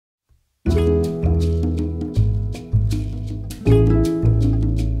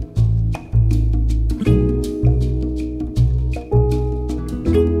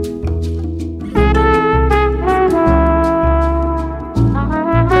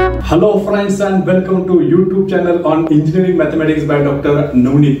Hello friends and welcome to YouTube channel on Engineering Mathematics by Dr.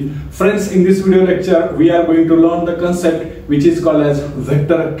 Navneet. Friends, in this video lecture we are going to learn the concept which is called as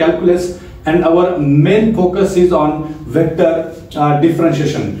vector calculus, and our main focus is on vector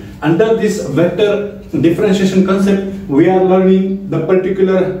differentiation. Under this vector differentiation concept we are learning the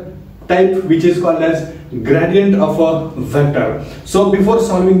particular type which is called as gradient of a vector. So before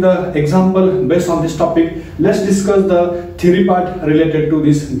solving the example based on this topic, let's discuss the theory part related to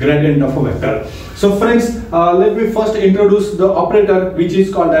this gradient of a vector. So friends, let me first introduce the operator which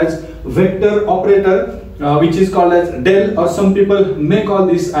is called as vector operator, which is called as del, or some people may call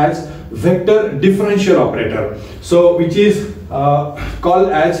this as vector differential operator. So which is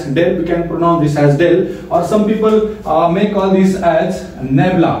called as del, we can pronounce this as del, or some people may call this as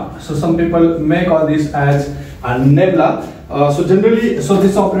nebula. So some people may call this as a nebula. So generally, so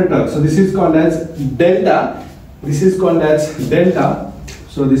this operator, so this is called as delta, this is called as delta,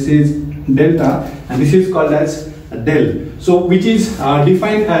 so this is delta, and this is called as del. So which is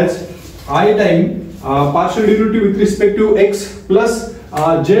defined as I time partial derivative with respect to x plus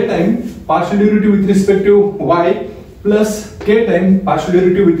j time partial derivative with respect to y plus k time partial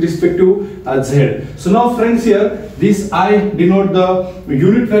derivative with respect to z. So now friends, here this I denote the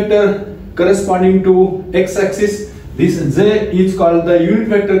unit vector corresponding to x axis, this j is called the unit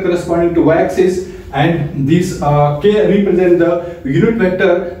vector corresponding to y axis, and this k represent the unit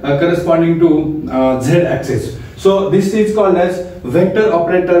vector corresponding to z axis. So this is called as vector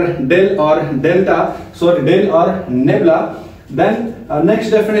operator del or delta, so del or nebula. Then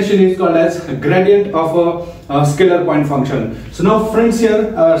next definition is called as gradient of a scalar point function. So now friends,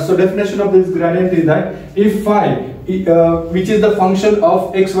 here so definition of this gradient is that if phi which is the function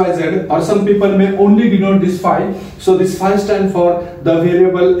of x, y, z, or some people may only denote this phi, so this phi stands for the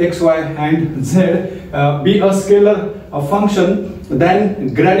variable x, y and z, be a scalar function,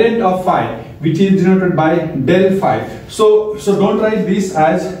 then gradient of phi which is denoted by del phi. So don't write this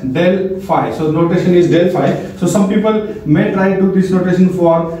as del phi. So notation is del phi. So some people may try to do this notation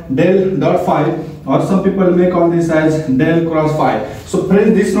for del dot phi, or some people may call this as del cross phi. So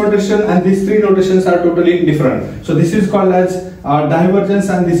friends, this notation and these three notations are totally different. So this is called as divergence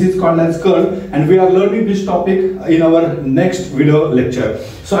and this is called as curl, and we are learning this topic in our next video lecture.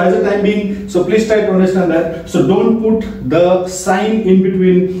 So as a time being, so please try to understand that. So don't put the sign in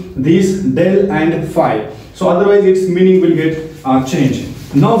between this del and phi, so otherwise its meaning will get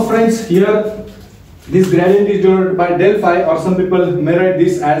changed. Now friends, here this gradient is denoted by del phi, or some people may write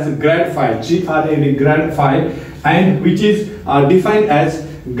this as grad phi, G-R-A-D, grad phi, and which is defined as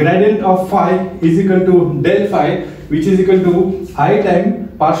gradient of phi is equal to del phi, which is equal to I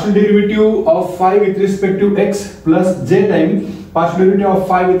time partial derivative of phi with respect to x plus j time partial derivative of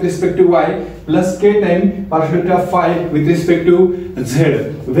phi with respect to y plus k time partial derivative of phi with respect to z,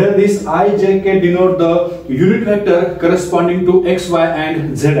 where this I, j, k denote the unit vector corresponding to x, y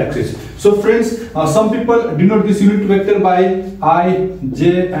and z axis. So friends, some people denote this unit vector by I,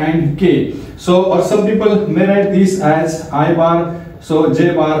 j and k. So or some people may write this as I bar, so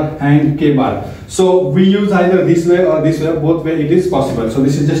j bar and k bar. So we use either this way or this way, both way it is possible. So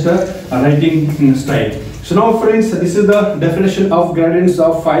this is just a writing style. So now friends, this is the definition of gradients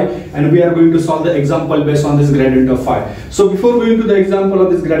of phi, and we are going to solve the example based on this gradient of phi. So before going to the example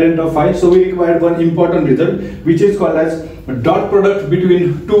of this gradient of phi, so we required one important result which is called as dot product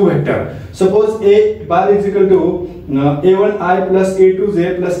between two vectors. Suppose a bar is equal to a1i plus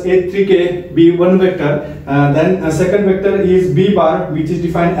a2j plus a3k be one vector, then a second vector is b bar which is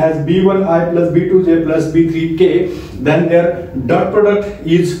defined as b1i plus b2j plus b3k, then their dot product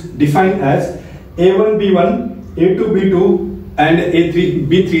is defined as a1 b1, a2 b2 and a3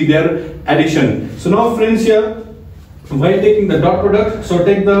 b3, their addition. So now friends, here while taking the dot product, so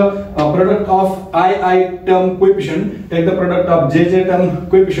take the product of I term coefficient, take the product of jj term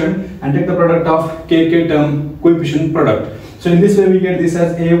coefficient, and take the product of kk term coefficient product. So in this way we get this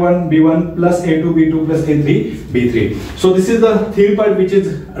as a1 b1 plus a2 b2 plus a3 b3. So this is the theory part which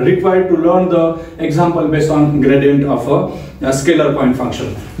is required to learn the example based on gradient of a scalar point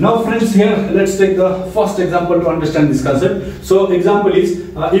function. Now friends, here let's take the first example to understand this concept. So example is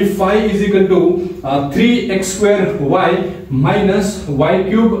if phi is equal to 3x square y minus y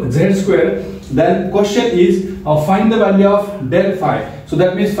cube z square, then question is find the value of del phi. So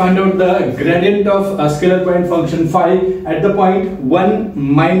that means find out the gradient of a scalar point function phi at the point 1,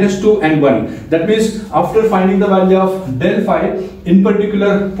 -2 and 1. That means after finding the value of del phi, in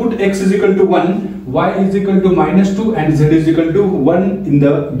particular put x is equal to 1, y is equal to -2 and z is equal to 1 in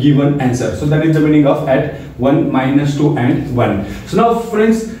the given answer. So that is the meaning of at 1, -2 and 1. So now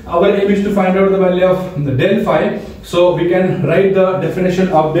friends, our aim is to find out the value of the del phi. So we can write the definition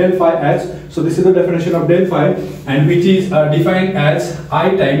of del phi as, so this is the definition of del phi, and which is defined as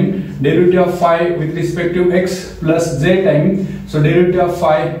I time derivative of phi with respect to x plus j time, so derivative of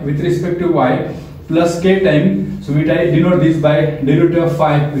phi with respect to y plus k time, so we denote this by derivative of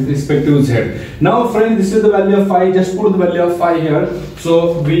phi with respect to z. Now friends, this is the value of phi, just put the value of phi here,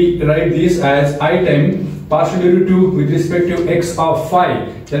 so we write this as I time partial derivative with respect to x of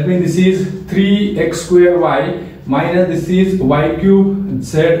phi, that means this is 3x square y minus this is y cube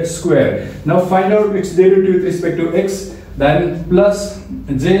z square. Now find out its derivative with respect to x, then plus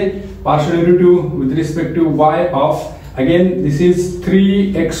j partial derivative with respect to y of, again this is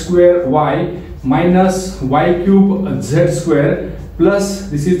 3x square y minus y cube z square, plus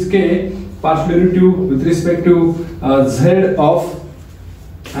this is k partial derivative with respect to z of,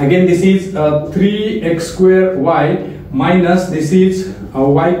 again this is 3x square y minus this is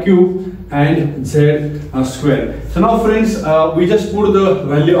y cube and z square. So now friends, we just put the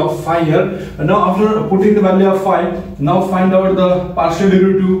value of phi here. Now after putting the value of phi, now find out the partial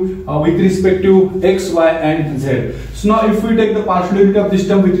derivative with respect to x, y and z. So now if we take the partial derivative of this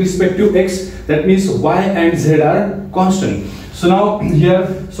term with respect to x, that means y and z are constant. So now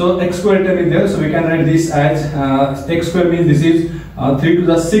here, so x square term is there, so we can write this as x square means this is 3 to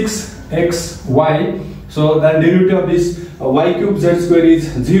the 6 x y. So the derivative of this y cube z square is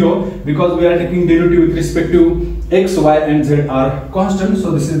 0, because we are taking derivative with respect to x, y and z are constant.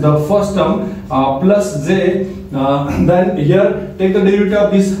 So this is the first term, plus j, then here take the derivative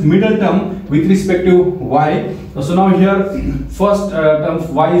of this middle term with respect to y. So now here first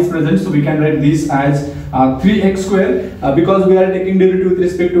term y is present, so we can write this as 3x square, because we are taking derivative with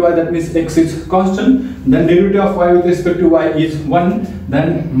respect to y, that means x is constant, then derivative of y with respect to y is 1,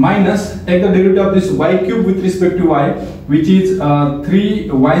 then minus take the derivative of this y cube with respect to y, which is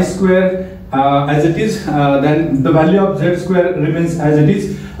 3y square as it is, then the value of z square remains as it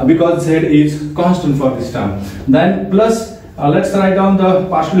is because z is constant for this term, then plus let's write down the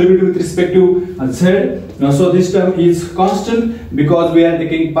partial derivative with respect to z. So this term is constant because we are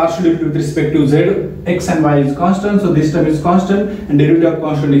taking partial derivative with respect to z. X and y is constant, so this term is constant and derivative of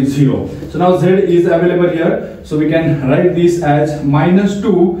constant is 0. So now z is available here, so we can write this as minus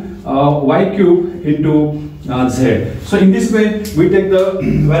 2 y cube into z. So in this way we take the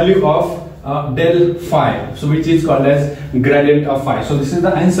value of del phi, so which is called as gradient of phi. So this is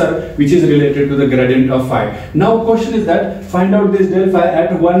the answer which is related to the gradient of phi. Now question is that find out this del phi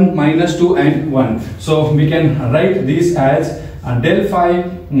at 1, minus 2 and 1. So we can write this as del phi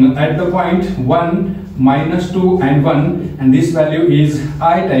at the point 1, minus 2 and 1, and this value is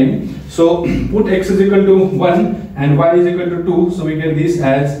I time. So put x is equal to 1 and y is equal to 2, so we get this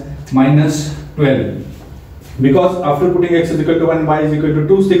as minus 12. Because after putting x is equal to 1, y is equal to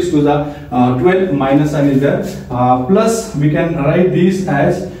 2, 6 to the 12, minus sign is there, plus we can write this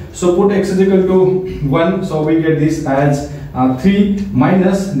as, so put x is equal to 1, so we get this as 3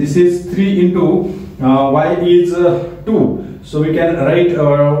 minus this is 3 into y is 2, so we can write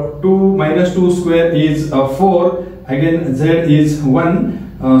 2 minus 2 square is 4, again z is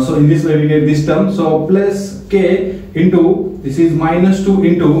 1, so in this way we get this term, so plus k into this is minus 2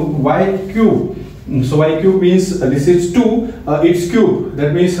 into y cube. So y cube means this is 2, its cube,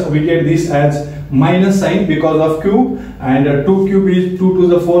 that means we get this as minus sign because of cube, and 2 cube is 2 to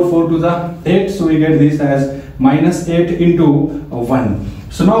the 4, 4 to the 8, so we get this as minus 8 into 1.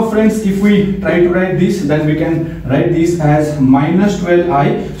 So now friends, if we try to write this, then we can write this as minus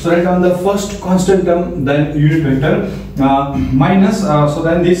 12i. So write down the first constant term, then unit vector, minus, so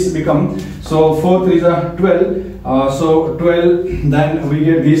then this become, so 4 3 is 12, so 12, then we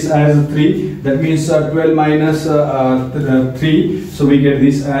get this as 3, that means 12 minus 3, so we get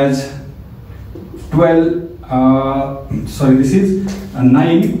this as 12, sorry, this is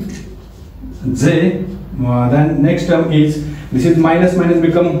 9j, then next term is, this is minus minus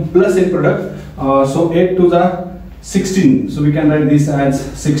become plus in product, so 8 to the 16, so we can write this as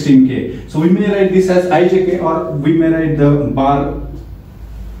 16k. So we may write this as ijk, or we may write the bar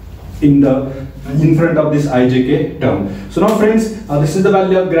in front of this ijk term. So now friends, this is the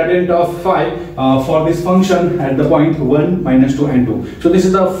value of gradient of phi for this function at the point 1, minus 2 and 2. So this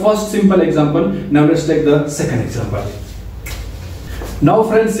is the first simple example. Now let's take the second example. Now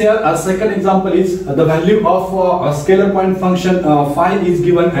friends, here a second example is the value of a scalar point function phi is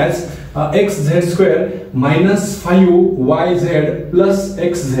given as xz square minus phi u yz plus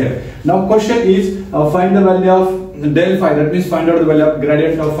xz. Now question is find the value of del phi, that means find out the value of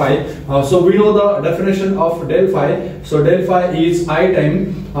gradient of phi. So we know the definition of del phi. So del phi is I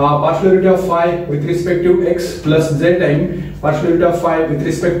time partial derivative of phi with respect to x plus z time partial derivative of phi with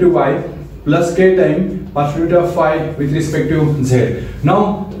respect to y plus k time partial derivative of phi with respect to z.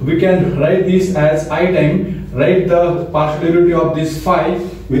 Now we can write this as I time, write the partial derivative of this phi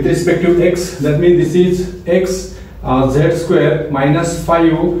with respect to x. That means this is x z square minus phi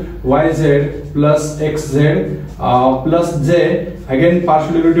u yz plus xz plus j, again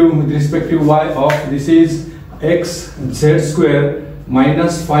partial derivative with respect to y of this is x z square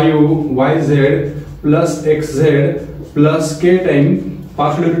minus phi u yz plus xz plus k time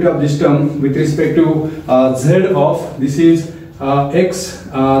partial derivative of this term with respect to z of this is x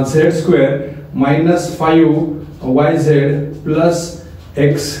z square minus phi u yz plus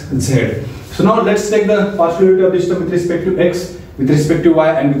xz. So now let's take the partial derivative of this term with respect to x, with respect to y,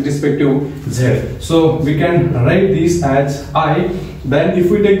 and with respect to z. So we can write this as I. Then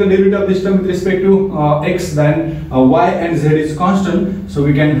if we take the derivative of this term with respect to x, then y and z is constant. So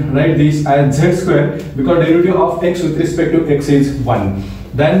we can write this as z square, because derivative of x with respect to x is 1.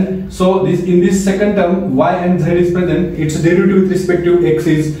 Then so this in this second term y and z is present, its derivative with respect to x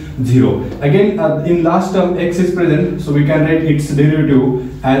is 0. Again in last term x is present, so we can write its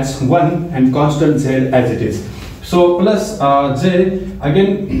derivative as 1 and constant z as it is. So plus j,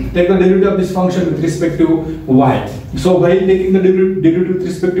 again take the derivative of this function with respect to y. So while taking the derivative with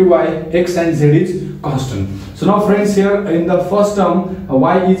respect to y, x and z is constant. So now friends, here in the first term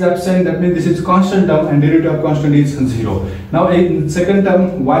y is absent, that means this is constant term and derivative of constant is 0. Now in second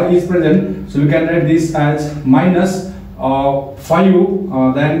term y is present, so we can write this as minus phi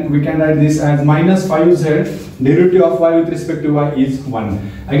u, then we can write this as minus phi u z, derivative of y with respect to y is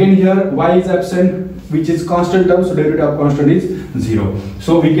 1. Again here y is absent, which is constant term, so derivative of constant is 0.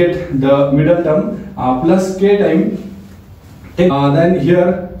 So we get the middle term plus k time, then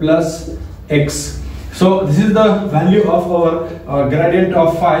here plus x. So this is the value of our gradient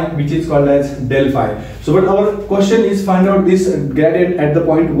of phi, which is called as del phi. So but our question is find out this gradient at the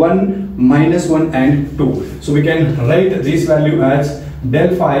point 1, minus 1 and 2. So we can write this value as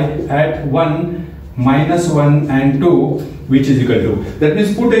del phi at 1, minus 1 and 2, which is equal to, that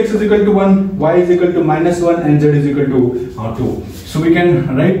means put x is equal to 1, y is equal to minus 1 and z is equal to 2. So we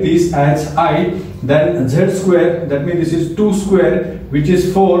can write this as I, then z square, that means this is 2 square, which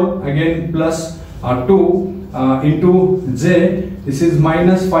is 4, again plus 2 into j, this is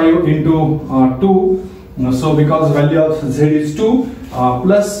minus 5 into 2, so because value of z is 2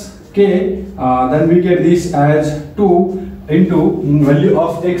 plus k, then we get this as 2 into value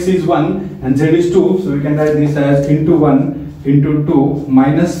of x is 1 and z is 2, so we can write this as into 1 into 2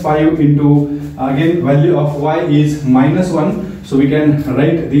 minus 5 into again value of y is minus 1, so we can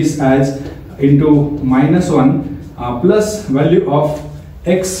write this as into minus 1 plus value of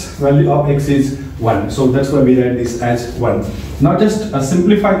x is 1, so that's why we write this as 1. Now just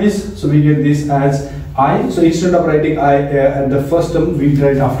simplify this, so we get this as I. So instead of writing I at the first term, we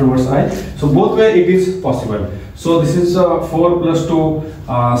write afterwards I. So both way it is possible. So this is 4 plus 2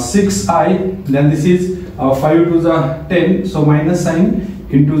 6i, then this is 5 to the 10, so minus sign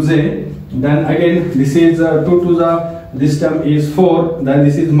into j, then again this is 2 to the, this term is 4, then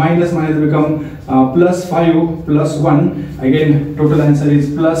this is minus become plus 5 plus 1, again total answer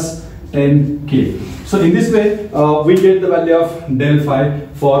is plus 10k. So in this way we get the value of del phi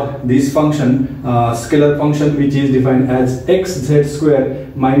for this function, scalar function, which is defined as xz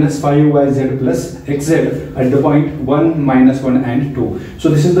square minus phi yz plus xz at the point 1, minus 1 and 2. So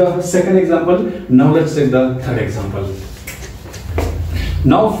this is the second example. Now let's take the third example.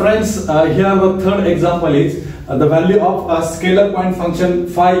 Now friends, here the third example is the value of a scalar point function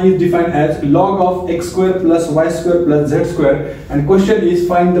phi is defined as log of x square plus y square plus z square, and question is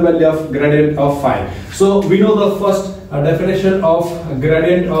find the value of gradient of phi. So we know the first definition of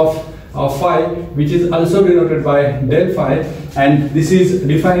gradient of phi, which is also denoted by del phi, and this is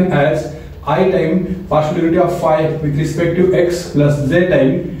defined as I time partial derivative of phi with respect to x plus z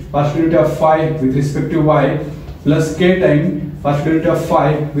time partial derivative of phi with respect to y plus k time partial derivative of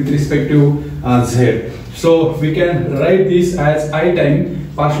phi with respect to z. So we can write this as I time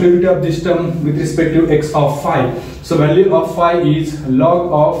partial derivative of this term with respect to x of phi. So value of phi is log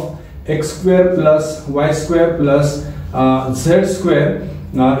of x square plus y square plus z square,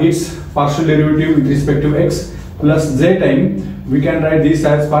 its partial derivative with respect to x plus z time. We can write this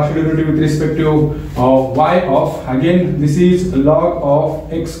as partial derivative with respect to y of, again this is log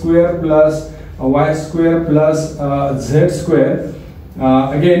of x square plus y square plus z square.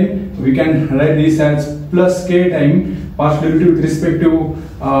 Again we can write this as plus k time partial derivative with respect to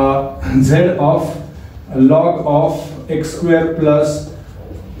z of log of x square plus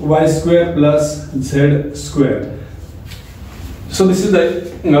y square plus z square. So this is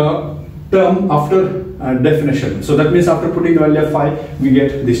the term after definition. So that means after putting the value of phi, we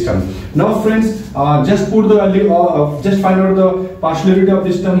get this term. Now friends, just put the value of, just find out the partial derivative of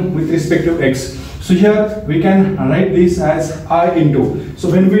this term with respect to x. So here we can write this as I into. So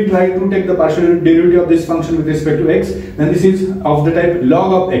when we try to take the partial derivative of this function with respect to x, then this is of the type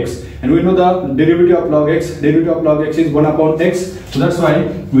log of x. And we know the derivative of log x, derivative of log x is 1 upon x. So that's why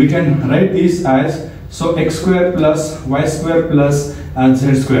we can write this as, so x square plus y square plus and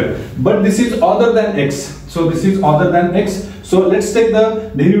z square. But this is other than x. So this is other than x. So let's take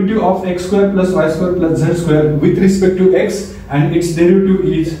the derivative of x square plus y square plus z square with respect to x, and its derivative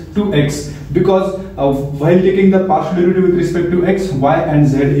is 2x, because while taking the partial derivative with respect to x, y and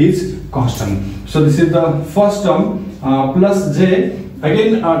z is constant. So this is the first term plus j.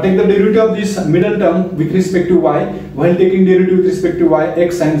 Again, take the derivative of this middle term with respect to y, while taking derivative with respect to y,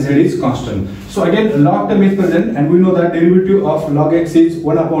 x and z is constant. So again, log term is present, and we know that derivative of log x is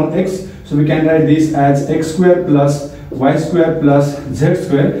 1 upon x. So we can write this as x square plus y square plus z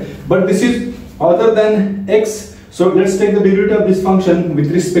square. But this is other than x. So let's take the derivative of this function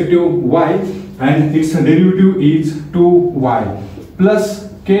with respect to y, and its derivative is 2y plus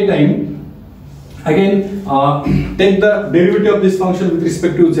k time. Again, take the derivative of this function with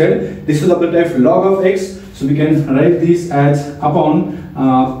respect to z. This is of the type log of x. So we can write this as upon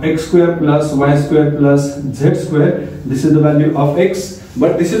x square plus y square plus z square. This is the value of x.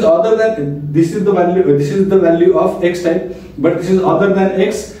 But this is other than, this is the value of x type, but this is other than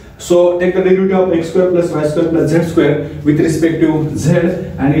x. So take the derivative of x square plus y square plus z square with respect to z,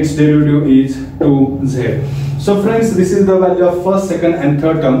 and its derivative is 2z. So friends, this is the value of first, second and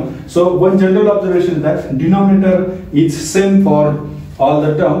third term. So one general observation is that denominator is same for all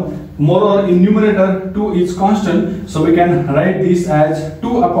the term. Moreover, in numerator 2 is constant. So we can write this as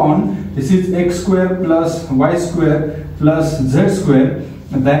 2 upon, this is x square plus y square plus z square.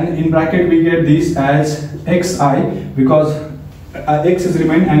 And then in bracket we get this as xi, because x is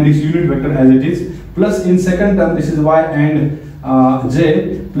remain and this unit vector as it is, plus in second term this is y and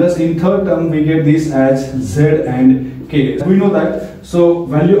j, plus in third term we get this as z and k. We know that, so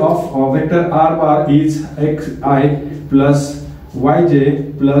value of vector r bar is xi plus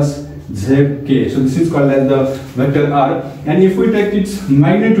yj plus zk. So this is called as the vector r, and if we take its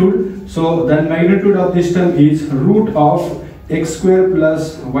magnitude, so then magnitude of this term is root of x square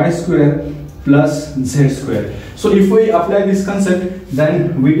plus y square plus z square. So if we apply this concept,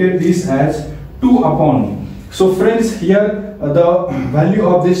 then we get this as 2 upon. So friends, here the value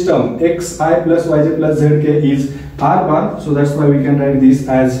of this term xi plus yj plus zk is r bar. So that's why we can write this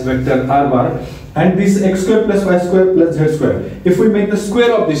as vector r bar. And this x square plus y square plus z square, if we make the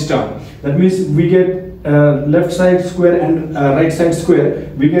square of this term, that means we get left side square and right side square,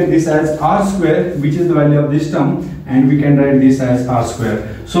 we get this as r square, which is the value of this term, and we can write this as r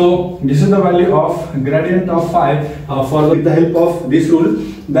square. So this is the value of gradient of phi with the help of this rule.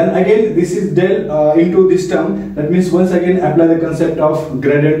 Then again, this is del into this term. That means once again apply the concept of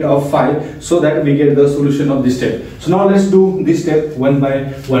gradient of phi, so that we get the solution of this step. So now let's do this step one by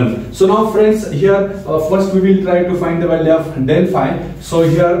one. So now friends, here first we will try to find the value of del phi. So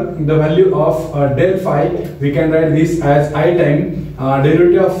here the value of del phi, we can write this as I time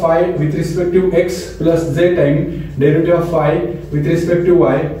derivative of phi with respect to x plus z time derivative of phi with respect to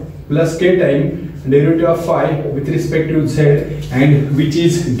y plus k time derivative of phi with respect to z, and which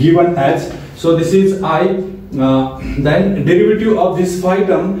is given as, so this is I, then derivative of this phi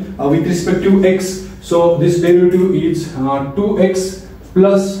term with respect to x, so this derivative is 2x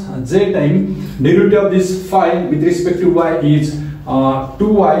plus z time, derivative of this phi with respect to y is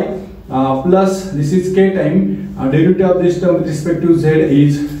 2y plus this is k time, derivative of this term with respect to z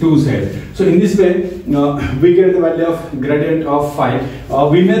is 2z. So in this way we get the value of gradient of phi.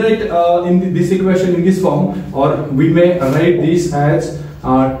 We may write in this equation in this form, or we may write this as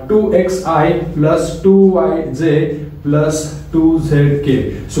 2xi plus 2yj plus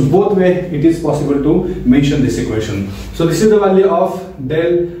 2zk. So both way it is possible to mention this equation. So this is the value of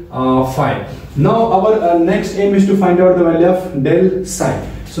del phi. Now our next aim is to find out the value of del psi.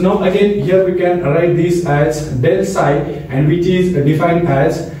 So now again here we can write this as del psi, and which is defined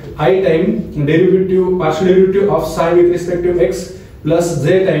as I time derivative, partial derivative of psi with respect to x plus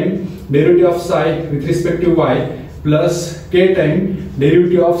z time derivative of psi with respect to y plus k time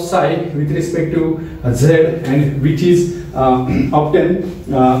derivative of psi with respect to z, and which is obtained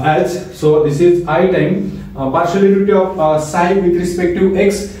as, so this is I time partial derivative of psi with respect to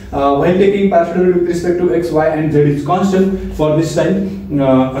x, while taking partial derivative with respect to x, y and z is constant for this time.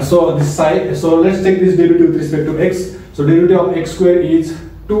 So this psi, so let's take this derivative with respect to x. So derivative of x square is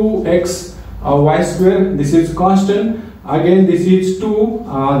 2x y square, this is constant, again this is 2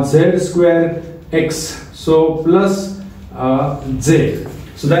 z square x, so plus j.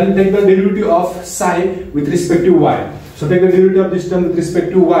 So then take the derivative of psi with respect to y. So take the derivative of this term with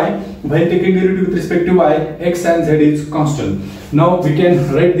respect to y. When taking derivative with respect to y, x and z is constant. Now we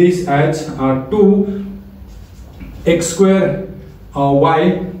can write this as 2 x square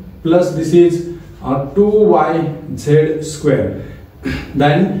y plus this is 2y z square.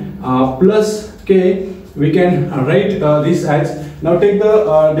 Then plus k, we can write this as, now take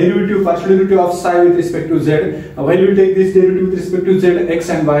the derivative, partial derivative of psi with respect to z. While you take this derivative with respect to z, x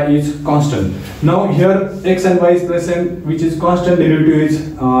and y is constant. Now here x and y is present, which is constant, derivative is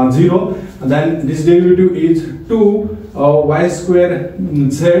 0. Then this derivative is 2 y square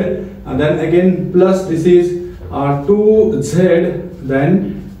z, and then again plus this is 2z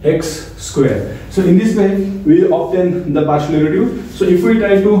then x square. So in this way we obtain the partial derivative. So if we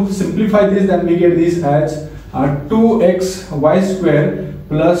try to simplify this, then we get this as 2x y square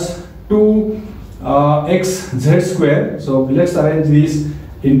plus 2x z square. So let's arrange this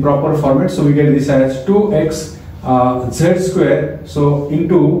in proper format. So we get this as 2x z square, so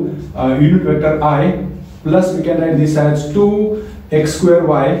into unit vector I, plus we can write this as 2x square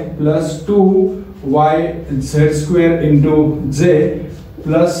y plus 2y z square into j,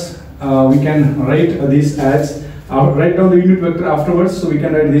 plus we can write this as, write down the unit vector afterwards. So we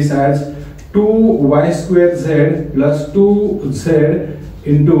can write this as 2y square z plus 2z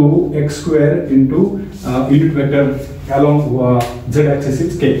into x square into unit vector along z axis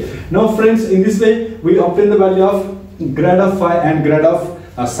is k. Now friends, in this way we obtain the value of grad of phi and grad of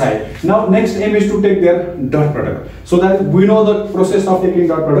psi. Now next aim is to take their dot product. So that we know the process of taking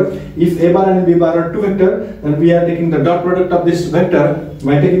dot product. If a bar and b bar are two vector, then we are taking the dot product of this vector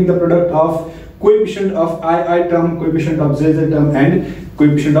by taking the product of coefficient of I term, coefficient of z term, and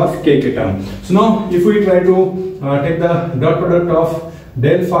coefficient of k term. So now if we try to take the dot product of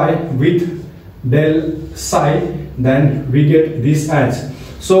del phi with del psi, then we get this as,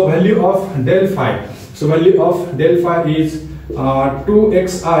 so value of del phi, so value of del phi is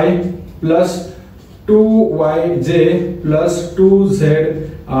 2xi plus 2yj plus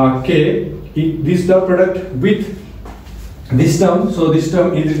 2zk, this dot product with this term. So this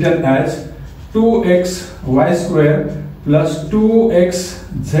term is written as 2xy square plus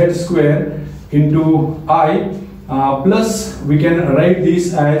 2xz square into I, plus we can write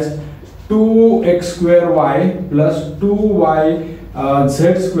this as 2x square y plus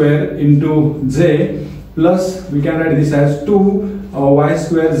 2yz square into j, plus we can write this as 2y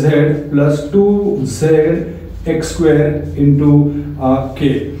square z plus 2z x square into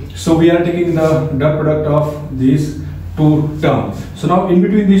k. So we are taking the dot product of these two terms. So now in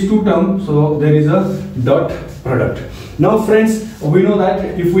between these two terms, so there is a dot product. Now friends, we know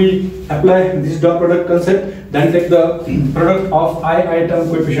that if we apply this dot product concept, then take the product of I term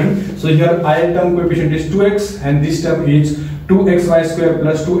coefficient. So here I term coefficient is 2x and this term is 2xy square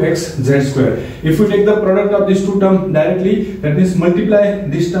plus 2xz square. If we take the product of these two terms directly, that means multiply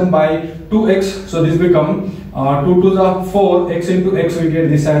this term by 2x, so this become 2 to the 4, x into x, we get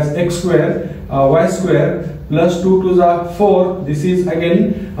this as x square y square plus 2 to the 4, this is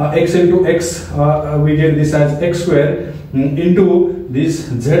again x into x, we get this as x square into this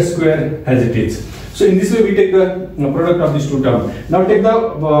z square as it is. So in this way we take the product of these two terms. Now take the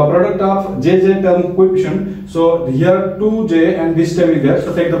product of jj term coefficient. So here 2j and this term is there,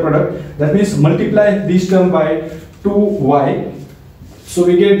 so take the product, that means multiply this term by 2y, so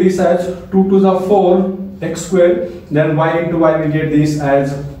we get this as 2 to the 4 x square, then y into y we get this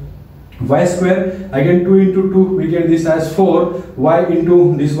as y square, again 2 into 2 we get this as 4, y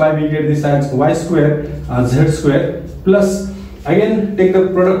into this y we get this as y square z square, plus again take the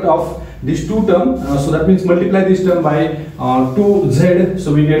product of these two terms, so that means multiply this term by 2z,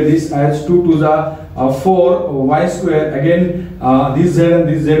 so we get this as 2 to the 4 y square, again this z and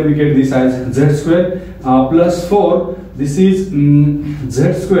this z we get this as z square plus 4, this is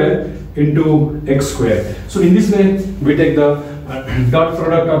z square into x square. So in this way we take the dot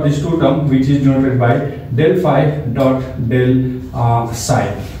product of these two terms, which is denoted by del phi dot del psi.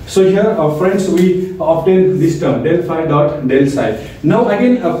 So here friends, we obtain this term del phi dot del psi. Now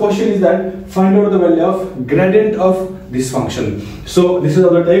again a question is that find out the value of gradient of this function. So this is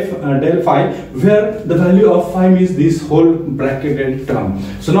of the type del phi, where the value of phi means this whole bracketed term.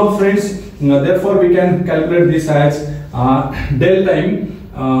 So now friends, therefore we can calculate this as del time.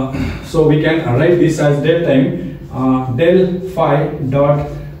 So we can write this as del time del phi dot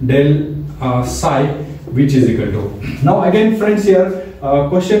del psi, which is equal to. Now again friends, here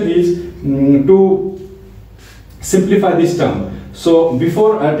question is to simplify this term. So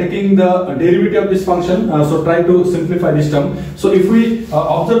before taking the derivative of this function, so try to simplify this term. So if we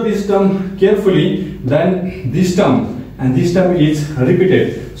observe this term carefully, then this term and this term is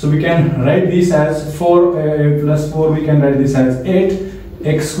repeated. So we can write this as 4 plus 4, we can write this as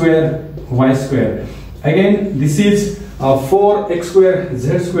 8x square y square. Again, this is 4x square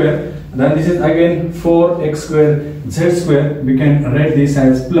z square. Then this is again 4x square z square. We can write this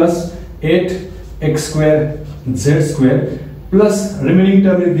as plus 8x square z square, plus remaining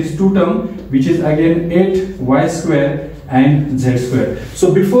term is this 2 term, which is again 8y square and z square.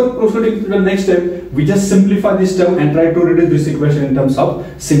 So before proceeding to the next step, we just simplify this term and try to reduce this equation in terms of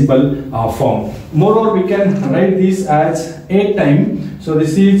simple form. Moreover, we can write this as 8 times. So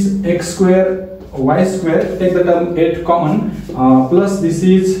this is x square y square, take the term 8 common, plus this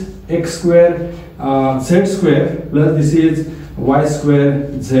is x square z square, plus this is y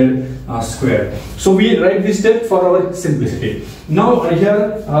square z square. So we write this step for our simplicity. Now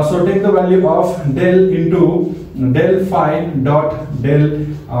here, so take the value of del into del phi dot del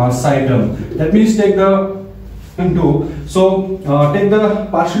psi term. That means take the into, so take the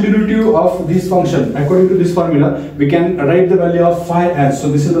partial derivative of this function. According to this formula, we can write the value of phi as,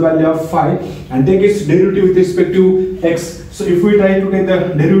 so this is the value of phi, and take its derivative with respect to x. So if we try to take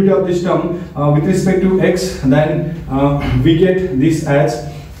the derivative of this term with respect to x, then we get this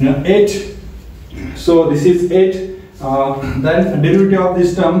as 8. So this is 8. Then derivative of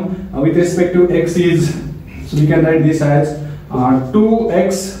this term with respect to x is, so we can write this as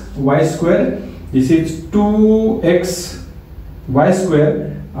 2x y square. This is 2x y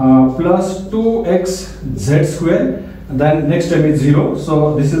square plus 2x z square. Then next term is 0.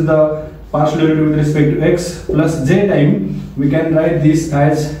 So this is the partial derivative with respect to x plus j time. We can write this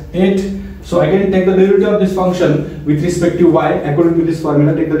as 8. So again, take the derivative of this function with respect to y. According to this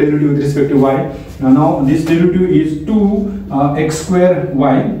formula, take the derivative with respect to y. Now this derivative is 2x square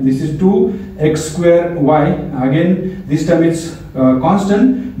y. This is 2x square y. Again, this term is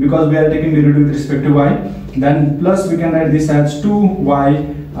constant because we are taking derivative with respect to y. Then plus we can write this as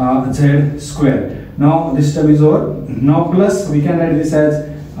 2y z square. Now this term is over. Now plus we can write this as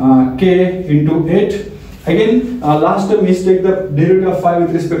k into 8. Again, last term is take the derivative of phi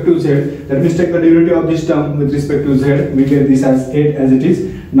with respect to z. That means take the derivative of this term with respect to z. We get this as 8 as it is.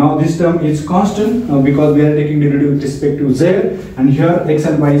 Now this term is constant because we are taking derivative with respect to z, and here x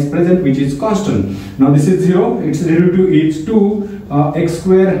and y is present, which is constant. Now this is 0. Its derivative is 2 x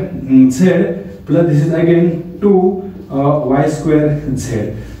square z plus this is again 2 y square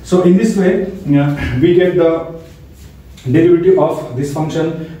z. So in this way, we get the derivative of this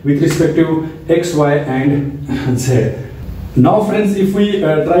function with respect to x, y and z. Now friends, if we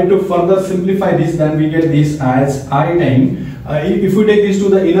try to further simplify this, then we get this as I time. If we take this to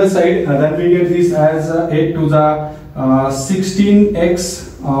the inner side, then we get this as 8 to the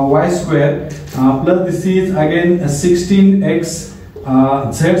 16x y square plus this is again 16x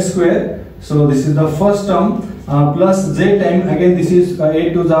z square. So this is the first term plus z time, again this is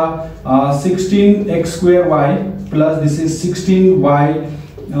 8 to the 16x square y plus this is 16y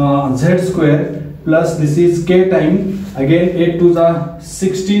z square plus this is k time, again 8 to the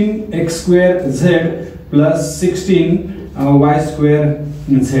 16x square z plus 16y square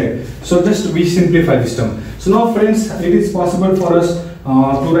z. So just we simplify this term. So now friends, it is possible for us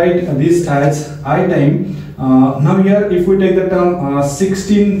to write this as I time. Now here if we take the term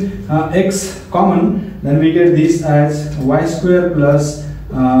 16x common, then we get this as y square plus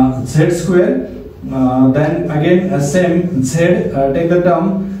z square. Then again same z, take the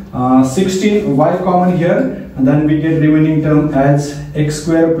term 16y common here, and then we get remaining term as x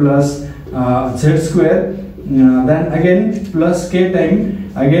square plus z square. Then again plus k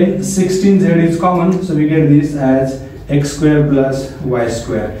time, again 16z is common, so we get this as x square plus y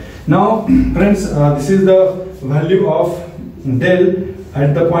square. Now friends, this is the value of del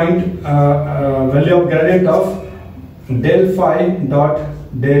at the point value of gradient of del phi dot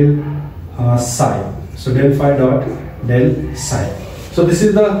del psi. So del phi dot del psi. So this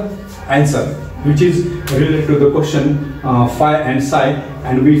is the answer which is related to the question phi and psi,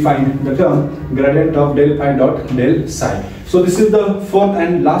 and we find the term gradient of del phi dot del psi. So this is the fourth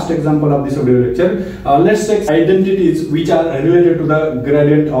and last example of this audio lecture. Let's take identities which are related to the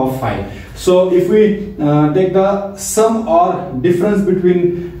gradient of phi. So if we take the sum or difference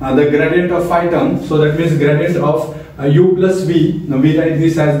between the gradient of phi term, so that means gradient of u plus v, now we write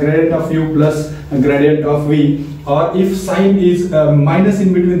this as gradient of u plus gradient of v, or if sign is minus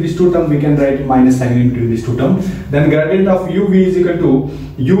in between these two terms, we can write minus sign in between these two terms. Then gradient of uv is equal to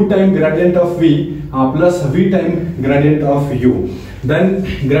u time gradient of v plus v time gradient of u. Then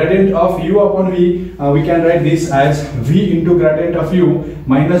gradient of u upon v, we can write this as v into gradient of u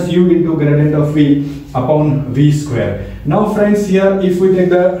minus u into gradient of v upon v square. Now friends, here if we take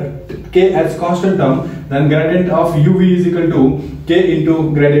the k as constant term, then gradient of uv is equal to k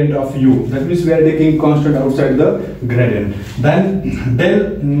into gradient of u. That means we are taking constant outside the gradient. Then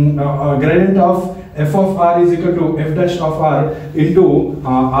del gradient of f of r is equal to f dash of r into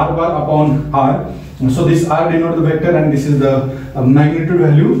r bar upon r. So this r denotes the vector and this is the magnitude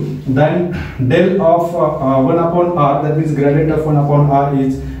value. Then del of 1 upon r, that means gradient of 1 upon r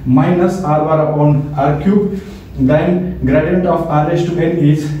is minus r bar upon r cube. Then gradient of r raised to n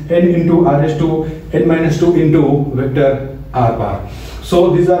is n into r raised to n minus 2 into vector r bar.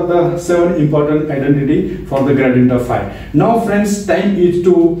 So these are the 7 important identity for the gradient of phi. Now friends, time is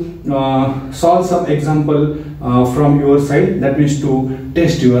to solve some example from your side, that means to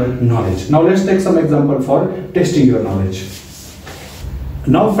test your knowledge. Now let's take some example for testing your knowledge.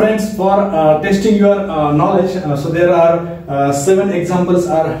 Now friends, for testing your knowledge, so there are 7 examples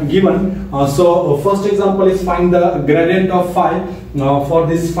are given. So first example is find the gradient of phi for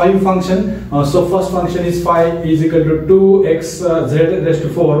this phi function. So first function is phi is equal to 2x z raised to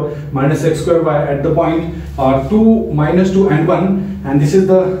 4 minus x square y at the point 2, minus 2 and 1, and this is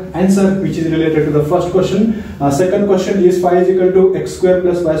the answer which is related to the first question. Second question is phi is equal to x square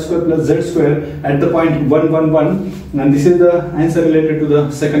plus y square plus z square at the point 1, 1, 1, and this is the answer related to the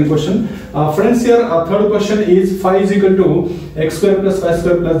second question. Friends, here third question is phi is equal to x square plus y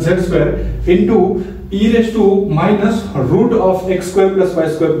square plus z square into e raised to minus root of x square plus y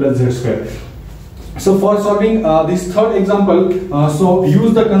square plus z square. So for solving this third example, so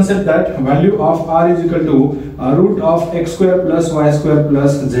use the concept that value of r is equal to root of x square plus y square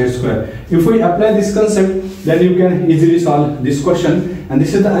plus z square. If we apply this concept, then you can easily solve this question, and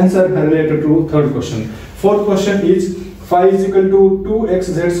this is the answer related to third question. Fourth question is phi is equal to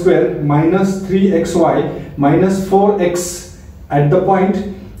 2xz square minus 3xy minus 4x at the point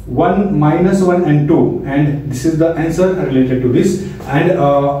 1, minus 1 and 2, and this is the answer related to this.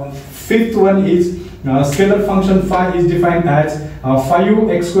 And fifth one is scalar function phi is defined as phi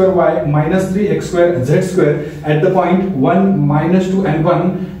u x square y minus 3x square z square at the point 1, minus 2 and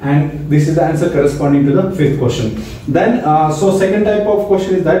 1, and this is the answer corresponding to the fifth question. Then so second type of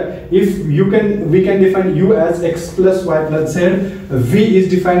question is that if we can define u as x plus y plus z, v is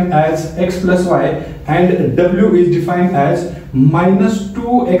defined as x plus y, and w is defined as minus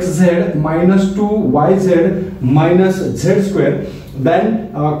 2xz minus 2yz minus z square.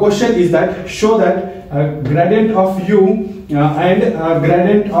 Then question is that show that gradient of u and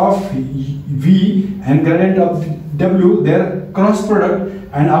gradient of v and gradient of w, their cross product,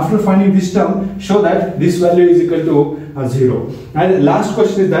 and after finding this term show that this value is equal to 0. And last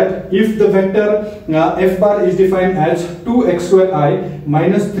question is that if the vector f bar is defined as 2x square I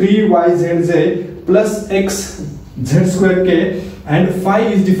minus 3yzj plus x z square k, and phi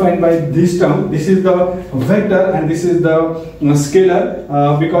is defined by this term, this is the vector and this is the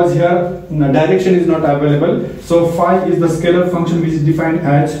scalar, because here direction is not available. So phi is the scalar function which is defined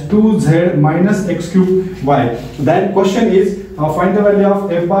as 2z minus x cube y. Then question is find the value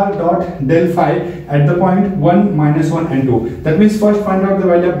of f bar dot del phi at the point 1, minus 1 and 2. That means first find out the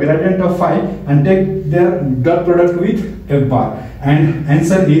value of gradient of phi and take their dot product with f bar, and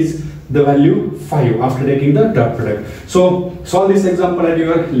answer is the value 5 after taking the dot product. So solve this example at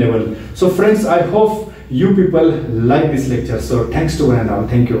your level. So friends, I hope you people like this lecture. So thanks to one and all.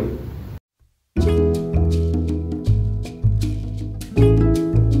 Thank you.